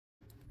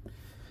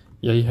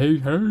Yay, hey,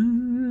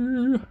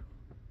 hey.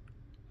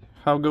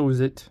 How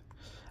goes it?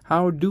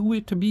 How do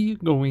it be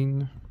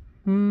going?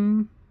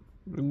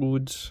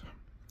 Good.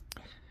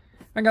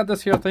 I got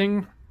this here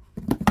thing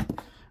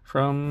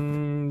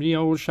from the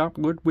old shop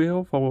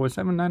Goodwill for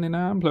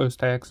 $7.99 plus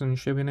tax and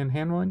shipping and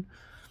handling.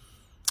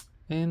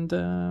 And,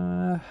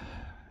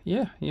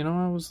 yeah, you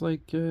know, I was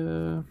like,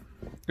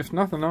 if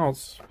nothing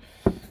else,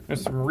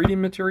 there's some reading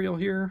material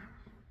here.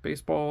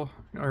 Baseball,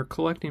 or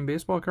collecting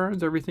baseball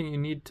cards, everything you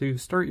need to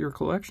start your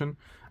collection.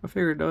 I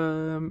figured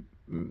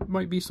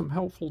might be some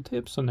helpful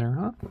tips in there,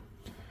 huh?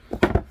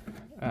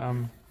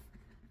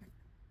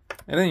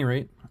 At any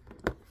rate,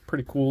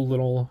 pretty cool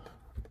little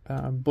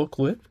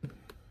booklet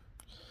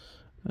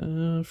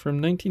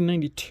from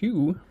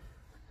 1992,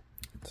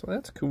 so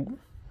that's cool.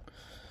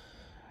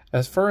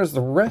 As far as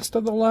the rest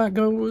of the lot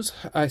goes,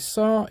 I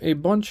saw a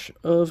bunch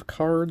of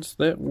cards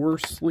that were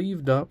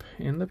sleeved up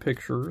in the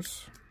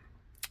pictures.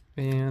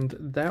 And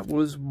that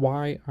was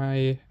why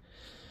I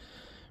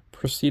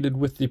proceeded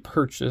with the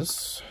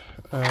purchase.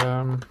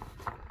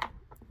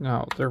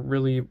 Now, there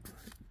really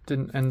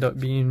didn't end up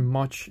being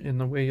much in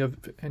the way of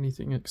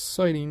anything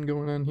exciting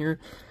going on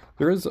here.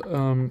 There is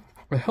a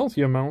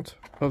healthy amount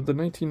of the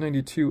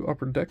 1992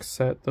 Upper Deck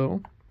set,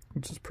 though,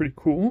 which is pretty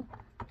cool,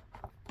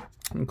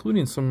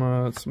 including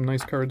some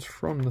nice cards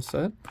from the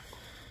set.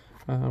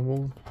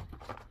 We'll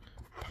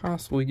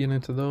possibly get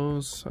into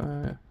those,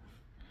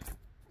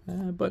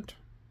 but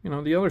you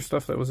know, the other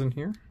stuff that was in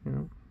here, you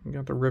know, we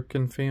got the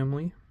Ripken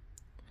family,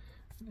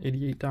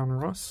 88 Don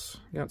Russ.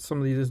 Got some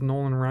of these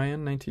Nolan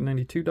Ryan,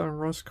 1992 Don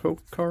Russ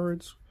Coke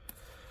cards.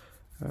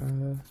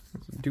 There's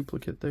a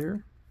duplicate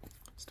there.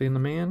 Stan the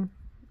Man.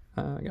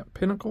 I got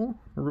Pinnacle,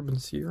 Ruben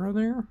Sierra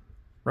there.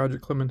 Roger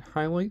Clemens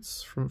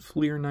highlights from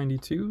Fleer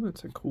 92.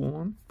 That's a cool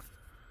one.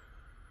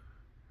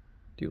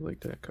 Do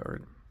like that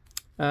card.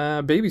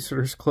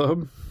 Babysitters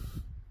Club.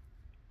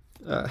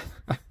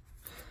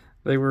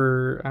 They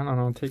were, I don't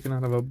know, taken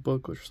out of a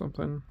book or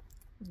something.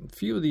 A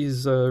few of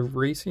these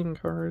racing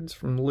cards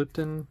from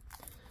Lipton.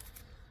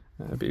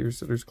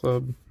 Babysitter's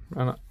Club.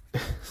 I don't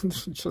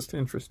it's just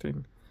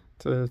interesting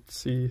to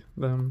see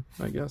them,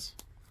 I guess.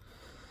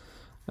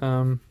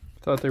 Thought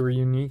they were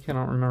unique. I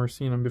don't remember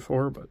seeing them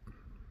before, but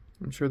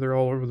I'm sure they're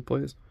all over the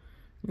place.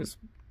 Here's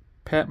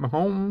Pat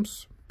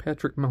Mahomes,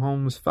 Patrick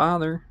Mahomes'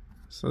 father.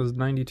 So his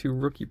 92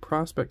 rookie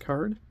prospect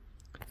card.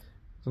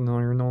 There's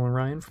another Nolan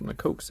Ryan from the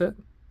Coke set.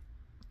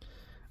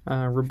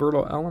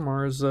 Roberto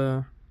Alomar's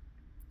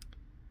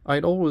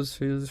idol was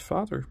his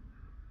father.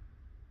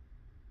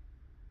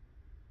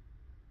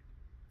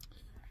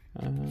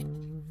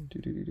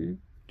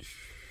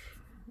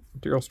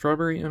 Darryl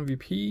Strawberry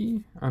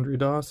MVP, Andre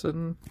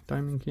Dawson,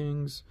 Diamond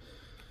Kings,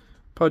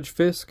 Pudge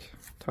Fisk,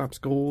 Topps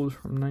Gold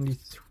from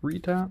 93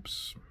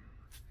 Topps.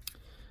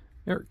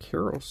 Eric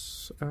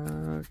Karros,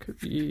 could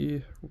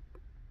be,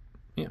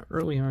 yeah,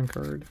 early on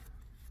card,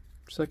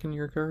 second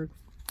year card.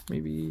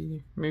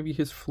 Maybe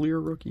his Fleer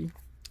rookie.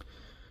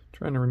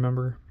 Trying to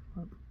remember.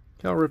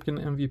 Cal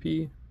Ripken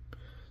MVP.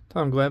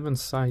 Tom Glavine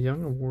Cy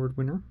Young Award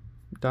winner.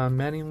 Don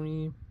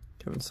Mattingly,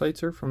 Kevin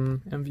Seitzer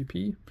from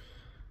MVP.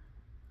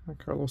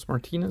 Carlos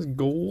Martinez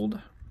Gold.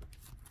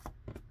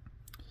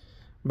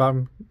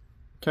 Bob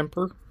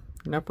Kemper.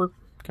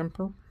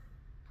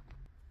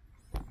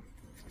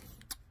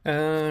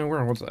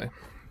 Where was I?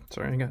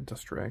 Sorry, I got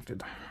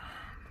distracted.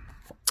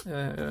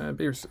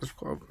 Babysitter's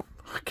Club.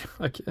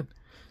 Again.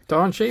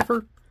 Don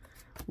Schaefer,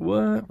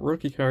 what?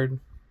 Rookie card.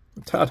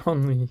 Todd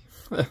Hundley,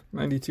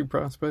 92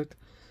 prospect.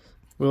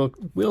 Will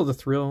the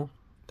Thrill,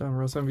 Don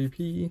Russ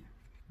MVP.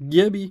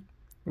 Gibby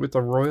with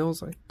the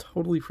Royals. I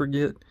totally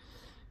forget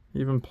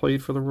he even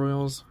played for the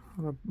Royals.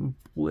 What a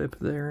blip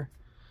there.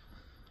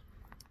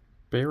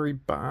 Barry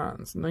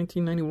Bonds,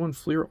 1991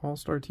 Fleer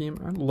All-Star Team.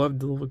 I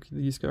loved to look at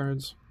these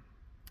cards.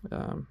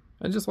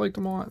 I just liked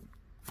them a lot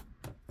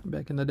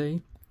back in the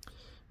day.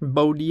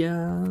 Bo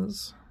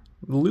Diaz.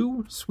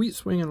 Lou, Sweet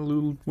Swing and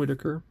Lou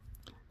Whitaker.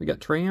 We got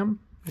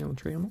Tram, Alan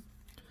Trammell.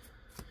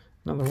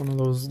 Another one of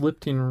those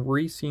Lipton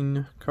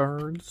racing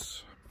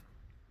cards.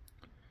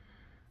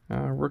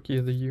 Rookie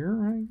of the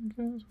Year, I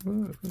guess.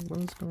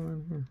 What's going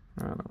on here?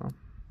 I don't know.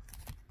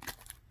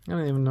 I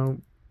don't even know.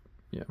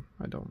 Yeah,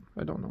 I don't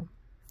know.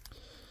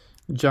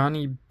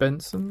 Johnny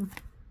Benson.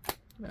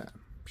 Yeah,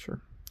 sure.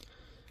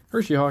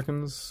 Hershey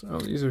Hawkins. Oh,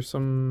 these are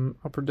some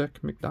Upper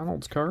Deck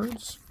McDonald's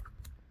cards.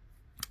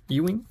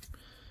 Ewing.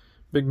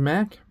 Big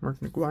Mac, Mark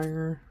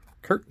McGuire,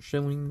 Kurt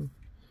Schilling,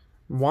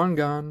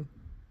 Wangan,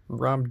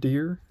 Rob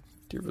Deere.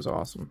 Deere was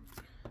awesome.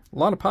 A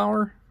lot of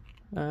power.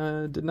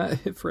 Did not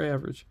hit for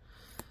average.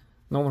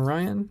 Nolan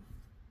Ryan,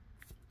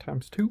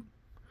 ×2.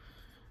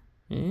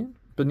 And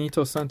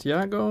Benito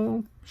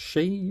Santiago,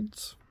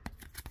 Shades.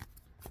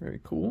 Very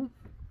cool.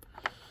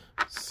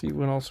 Let's see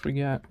what else we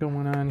got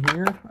going on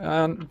here.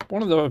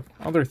 One of the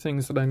other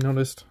things that I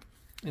noticed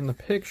in the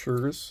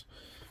pictures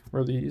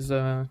were these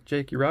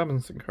Jackie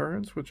Robinson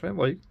cards, which I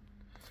like.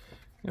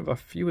 I have a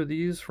few of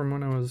these from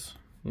when I was,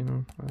 you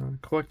know,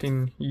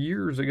 collecting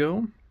years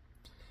ago.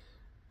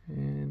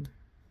 And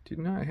did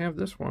not have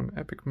this one.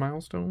 Epic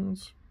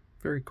Milestones.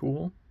 Very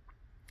cool.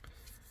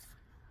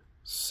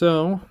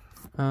 So,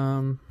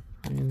 I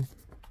mean,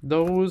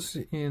 those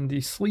and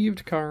the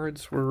sleeved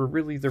cards were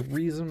really the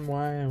reason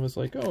why I was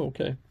like, oh,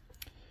 okay.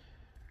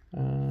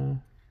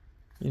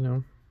 You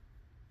know,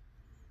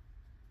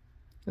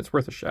 it's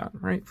worth a shot,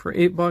 right? For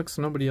 $8,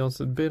 nobody else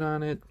had bid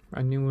on it.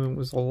 I knew it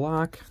was a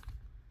lock,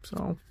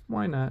 so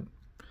why not?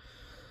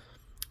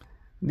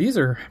 These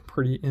are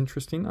pretty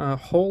interesting.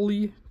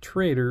 Holy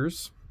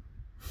Traders.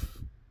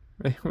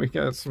 We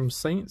got some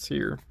saints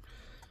here.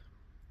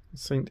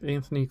 Saint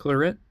Anthony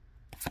Claret.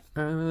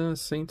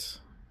 Saint...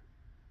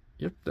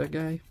 Yep, that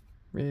guy.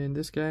 And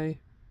this guy.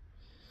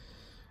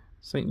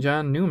 Saint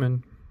John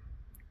Newman.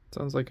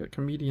 Sounds like a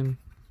comedian.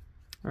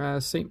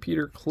 Saint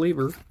Peter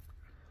Claver.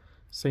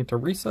 Saint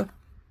Teresa.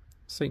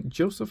 Saint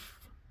Joseph.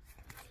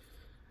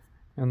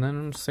 And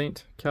then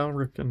Saint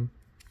Calrican.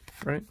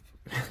 Right?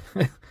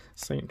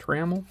 Saint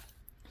Trammell.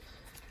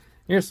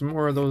 Here's some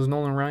more of those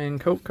Nolan Ryan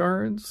Coke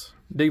cards.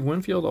 Dave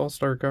Winfield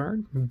All-Star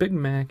card. Big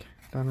Mac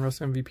Don Russ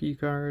MVP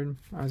card.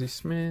 Ozzie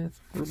Smith.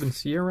 Ruben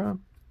Sierra.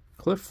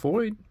 Cliff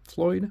Floyd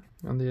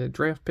on the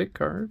draft pick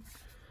card.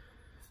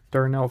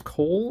 Darnell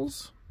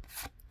Coles.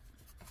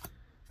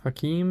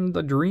 Hakeem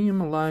the Dream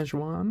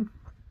Olajuwon.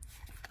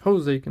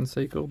 Jose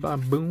Canseco,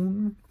 Bob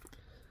Boone.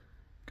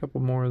 A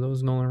couple more of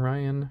those Nolan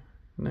Ryan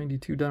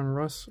 92 Don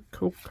Russ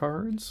Coke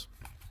cards.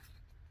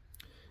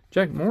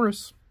 Jack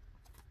Morris.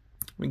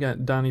 We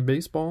got Donnie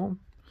Baseball.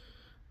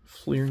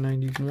 Fleer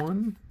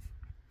 91.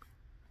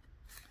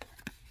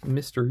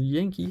 Mr.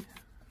 Yankee.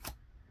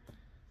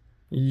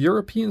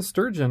 European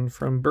Sturgeon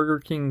from Burger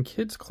King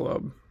Kids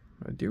Club.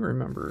 I do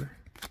remember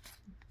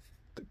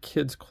the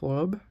Kids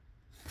Club.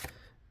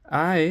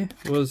 I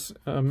was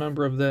a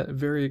member of that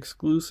very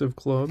exclusive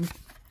club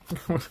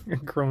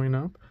growing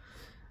up.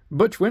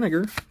 Butch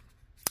Winnegar.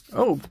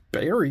 Oh,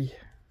 Barry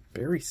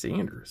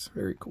Sanders.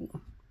 Very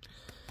cool.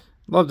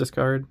 Love this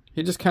card.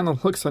 He just kind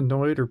of looks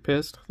annoyed or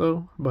pissed,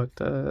 though, but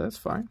that's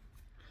fine.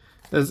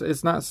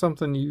 It's not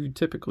something you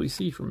typically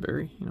see from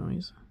Barry. You know,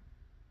 he's...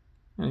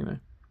 Anyway.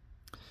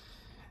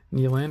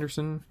 Neil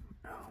Anderson.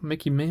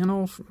 Mickey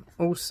Mantle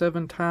from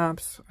 07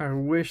 Topps. I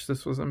wish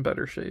this was in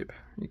better shape.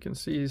 You can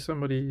see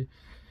somebody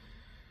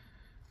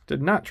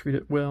did not treat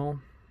it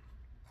well.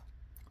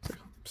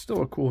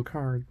 Still a cool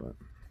card, but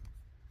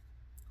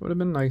would have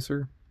been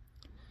nicer.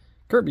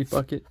 Kirby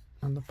Bucket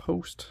on the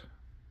post.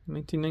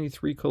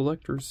 1993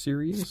 Collectors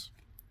Series.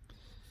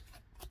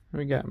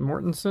 We got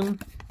Morton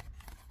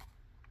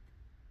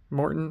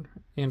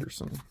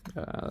Anderson.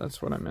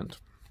 That's what I meant.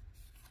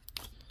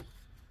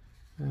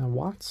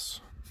 Watts.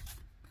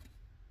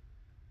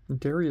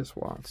 Darius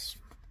Watts.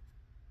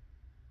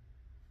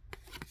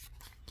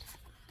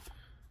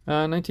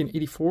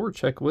 1984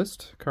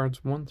 checklist.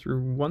 Cards 1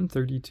 through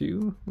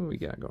 132. What do we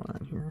got going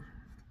on here?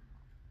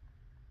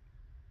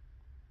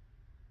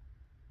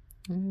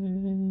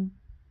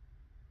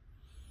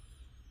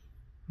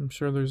 I'm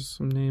sure there's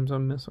some names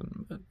I'm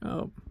missing, but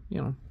oh,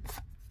 you know.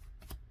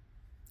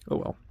 Oh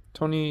well.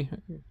 Tony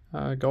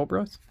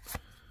Galbraith.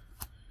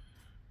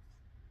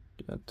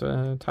 Got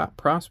top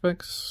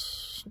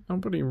prospects.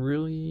 Nobody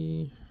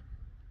really.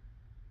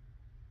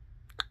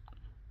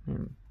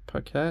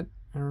 Paquette,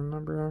 I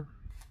remember.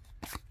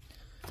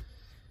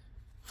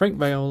 Frank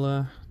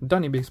Viola,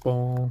 Donnie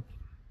Baseball,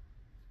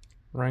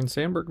 Ryan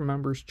Sandberg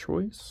Members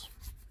Choice.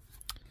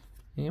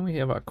 And we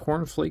have a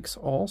Cornflakes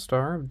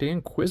All-Star of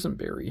Dan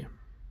Quisenberry.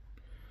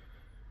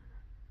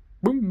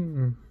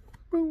 Boom!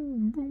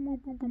 Boom! Boom!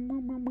 Boom! Boom!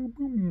 Boom! Boom!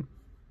 Boom!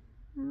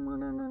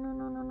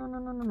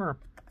 Boom!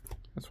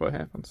 That's what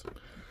happens.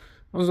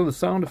 Those are the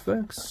sound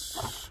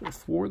effects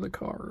for the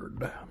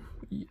card.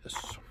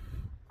 Yes.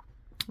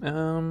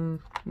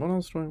 What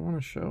else do I want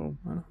to show?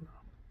 I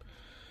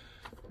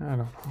don't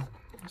know.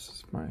 This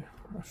is my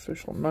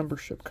official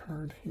membership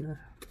card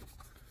here.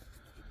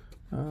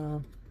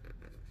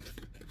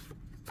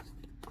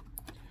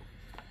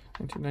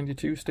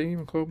 1992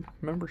 Stadium Club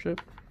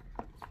membership.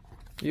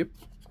 Yep.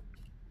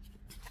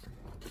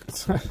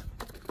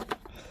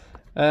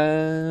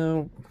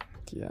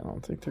 Yeah, I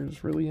don't think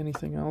there's really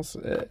anything else.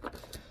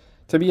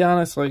 To be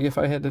honest, like if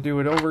I had to do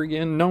it over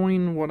again,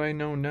 knowing what I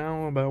know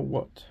now about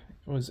what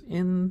was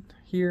in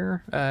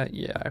here,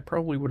 yeah, I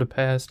probably would have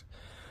passed.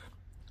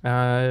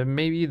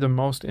 Maybe the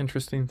most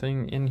interesting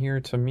thing in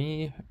here to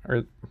me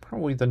are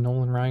probably the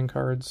Nolan Ryan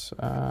cards,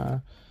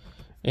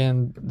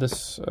 and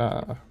this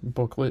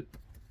booklet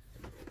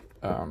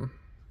from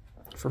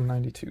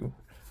 92,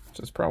 which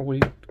has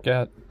probably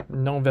got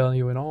no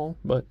value at all,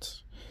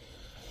 but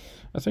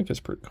I think it's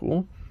pretty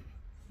cool.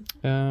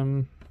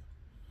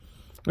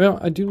 Well,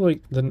 I do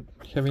like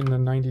having the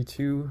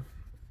 92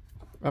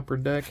 upper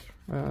deck,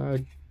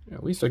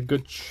 at least a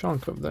good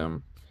chunk of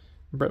them.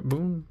 Brett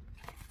Boone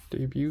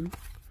debut.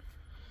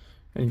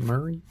 Eddie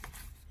Murray.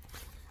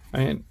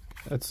 And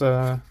it's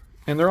and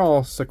they're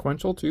all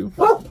sequential too.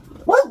 Yep.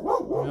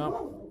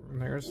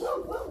 And there's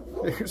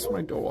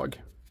my dog.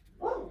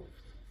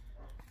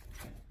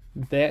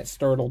 That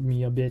startled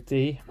me a bit,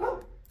 eh?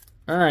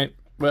 Alright,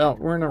 well,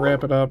 we're gonna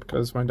wrap it up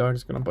because my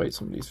dog's gonna bite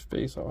somebody's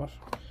face off.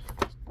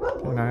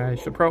 and I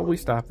should probably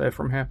stop that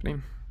from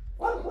happening.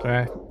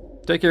 Okay,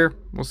 take care.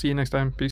 We'll see you next time. Peace.